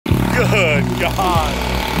Good God.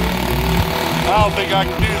 I don't think I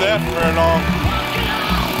can do that for very long.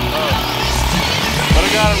 But I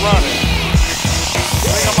got it running. I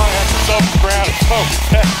think I might have to soak the ground or something.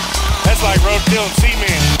 That's like rototilling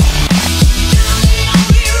cement.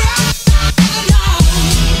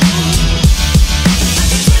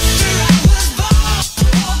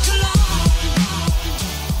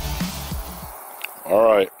 All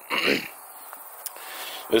right.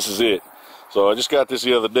 This is it. So I just got this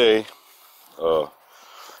the other day.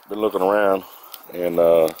 Been looking around, and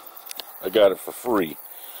I got it for free.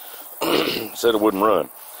 Said it wouldn't run.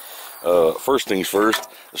 First things first,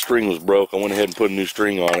 the string was broke. I went ahead and put a new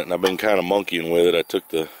string on it, and I've been kind of monkeying with it. I took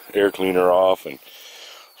the air cleaner off, and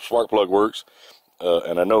spark plug works.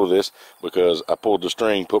 And I know this because I pulled the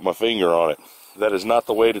string, put my finger on it. That is not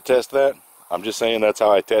the way to test that. I'm just saying that's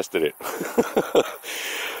how I tested it.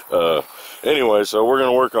 Anyway, so we're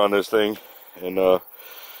gonna work on this thing, and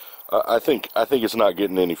I think it's not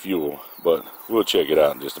getting any fuel, but we'll check it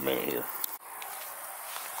out in just a minute here.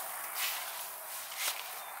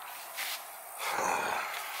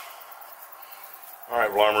 All right,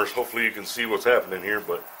 Vlarmers, hopefully you can see what's happening here,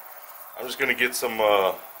 but I'm just gonna get some.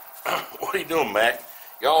 What are you doing, Mac?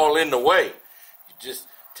 Y'all in the way. You're just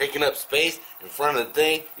taking up space in front of the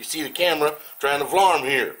thing. You see the camera trying to Vlarm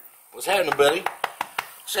here. What's happening, buddy?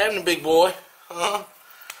 What's happening, big boy? Huh?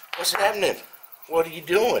 What's happening? What are you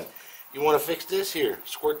doing? You want to fix this here?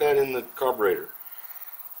 Squirt that in the carburetor.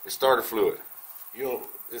 It's starter fluid. You know,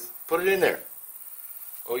 put it in there.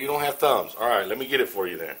 Oh, you don't have thumbs. All right, let me get it for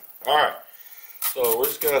you then. All right. So we're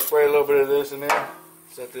just gonna spray a little bit of this in there.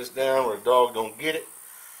 Set this down where the dog don't get it.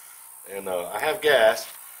 And I have gas,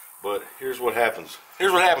 but here's what happens.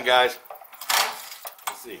 Here's what happened, guys.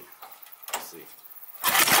 Let's see. Let's see.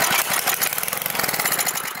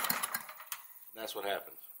 That's what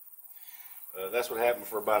happens. That's what happened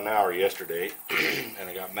for about an hour yesterday, and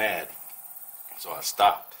I got mad, so I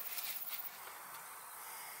stopped.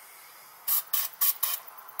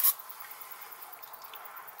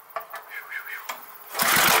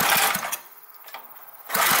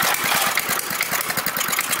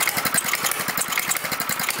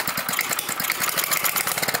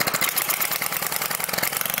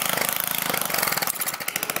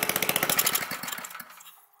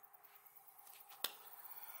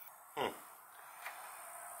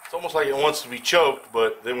 It's almost like it wants to be choked,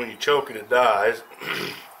 but then when you choke it, it dies.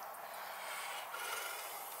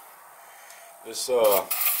 This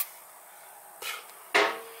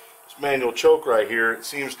manual choke right here, it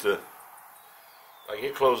seems to, like,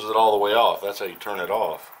 it closes it all the way off. That's how you turn it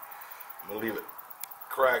off. I'm going to leave it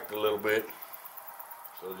cracked a little bit,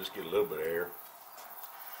 so it'll just get a little bit of air.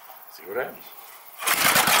 See what happens.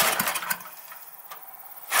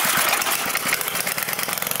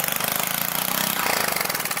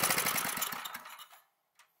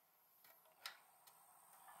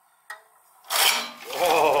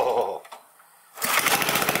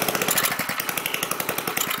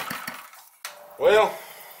 Well,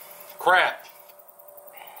 crap.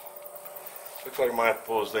 Looks like I might have to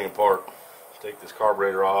pull this thing apart. Take this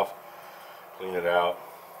carburetor off, clean it out,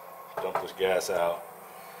 dump this gas out,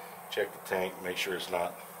 check the tank, make sure it's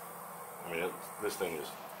not, I mean, this thing is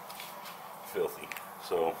filthy.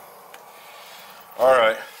 So,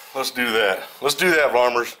 alright, let's do that. Let's do that,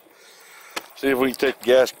 Vlarmers. See if we can take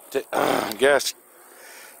the gas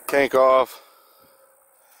tank off.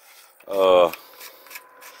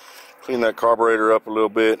 Clean that carburetor up a little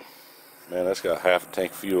bit. Man, that's got half a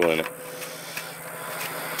tank of fuel in it.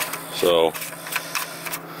 So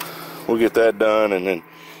we'll get that done, and then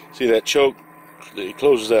see that choke, it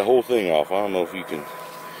closes that whole thing off. I don't know if you can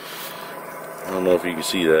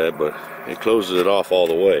see that, but it closes it off all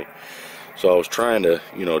the way. So I was trying to,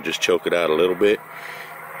 you know, just choke it out a little bit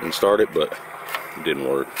and start it, but it didn't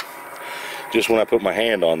work. Just when I put my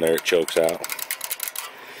hand on there, it chokes out.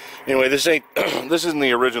 Anyway, this isn't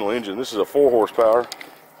the original engine. This is a 4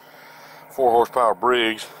 horsepower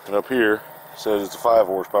Briggs, and up here it says it's a 5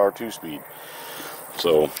 horsepower 2-speed.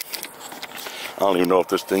 So I don't even know if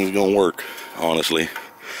this thing's gonna work, honestly.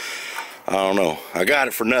 I don't know. I got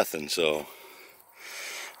it for nothing, so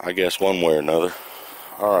I guess one way or another.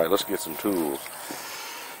 All right, let's get some tools.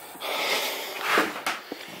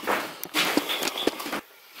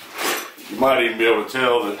 You might even be able to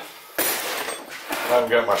tell that I haven't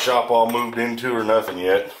got my shop all moved into or nothing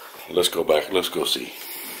yet. Let's go back, let's go see.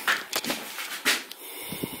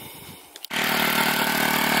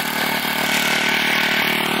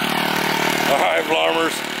 Alright,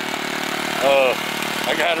 Vlarmers,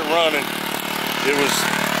 I got it running. It was,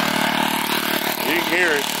 you can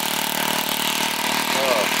hear it.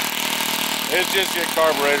 It's just your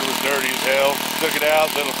carburetor was dirty as hell. Took it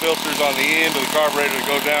out, little filters on the end of the carburetor that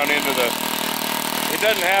go down into the... It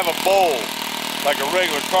doesn't have a bowl like a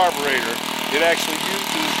regular carburetor. It actually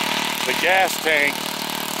uses the gas tank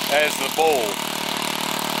as the bowl.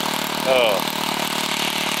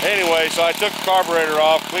 Anyway, so I took the carburetor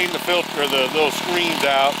off, cleaned the filter, the little screens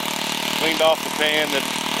out, cleaned off the pan.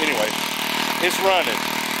 Anyway, it's running.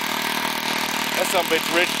 That son of a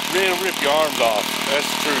bitch will rip your arms off.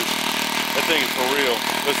 That's the truth. That thing is for real.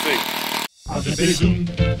 Let's see.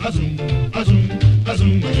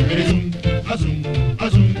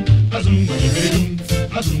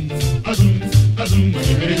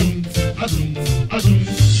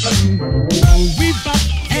 We bop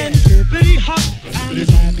and pretty hot. I'm as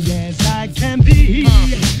happy as I can be.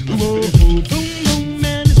 Whoa, boom, boom,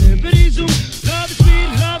 and zippity zoom. Love is sweet,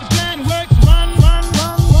 love is grand, works one.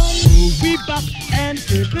 We bop and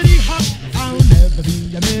pretty hot. I'll never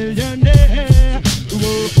be a millionaire.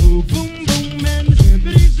 Whoa, boom, boom, and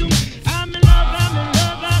zippity zoom. I'm in love, I'm in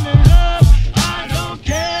love, I'm in love. I don't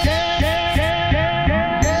care.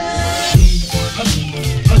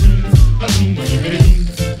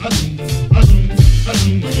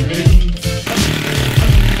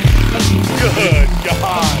 Good God.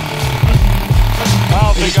 I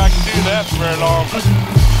don't think I can do that for very long.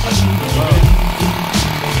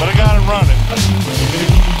 But I got it running. I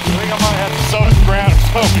think I might have to soak the ground or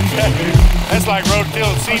something. That's like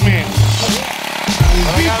rototilling cement. But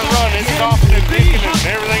I got it running. It's coughing and picking and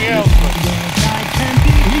everything else.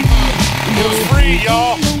 But it was free,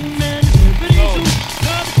 y'all. So,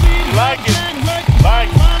 like it,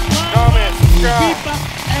 comment, subscribe.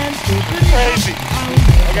 Crazy.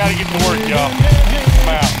 I gotta get to work, y'all. I'm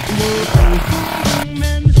out.